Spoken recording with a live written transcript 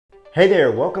Hey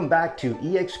there, welcome back to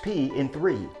eXp in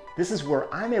 3. This is where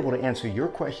I'm able to answer your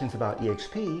questions about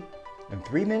eXp in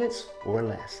 3 minutes or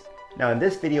less. Now in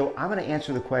this video, I'm going to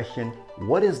answer the question,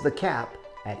 what is the cap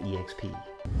at eXp?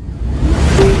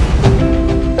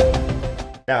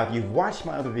 Now if you've watched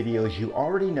my other videos, you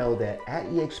already know that at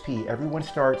eXp, everyone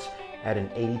starts at an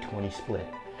 80-20 split.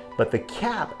 But the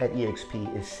cap at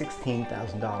eXp is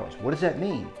 $16,000. What does that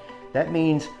mean? That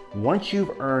means once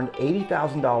you've earned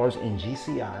 $80,000 in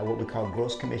GCI, what we call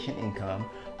gross commission income,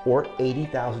 or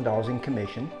 $80,000 in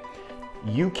commission,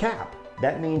 you cap.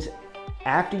 That means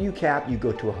after you cap, you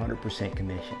go to 100%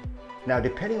 commission. Now,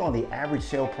 depending on the average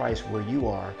sale price where you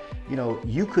are,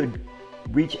 you could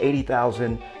reach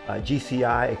 80,000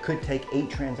 GCI. It could take 8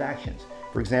 transactions.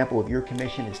 For example, if your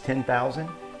commission is 10,000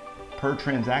 per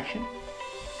transaction,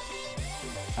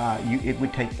 it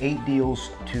would take 8 deals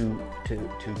to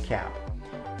cap.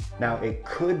 Now it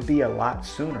could be a lot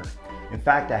sooner. In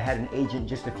fact, I had an agent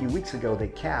just a few weeks ago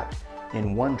that capped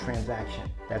in 1 transaction.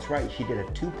 That's right, she did a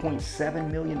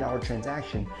 $2.7 million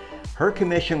transaction. Her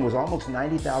commission was almost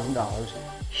 $90,000.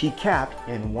 She capped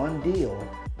in 1 deal,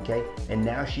 okay? And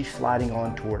now she's sliding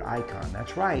on toward Icon.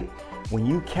 That's right, when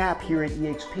you cap here at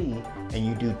eXp and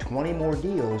you do 20 more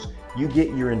deals, you get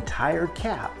your entire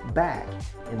cap back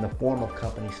in the form of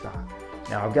company stock.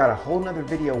 Now I've got a whole nother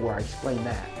video where I explain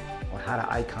that on how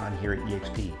to Icon here at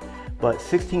eXp. But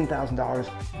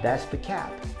 $16,000, that's the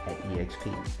cap at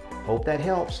eXp. Hope that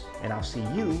helps, and I'll see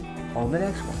you on the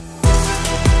next one.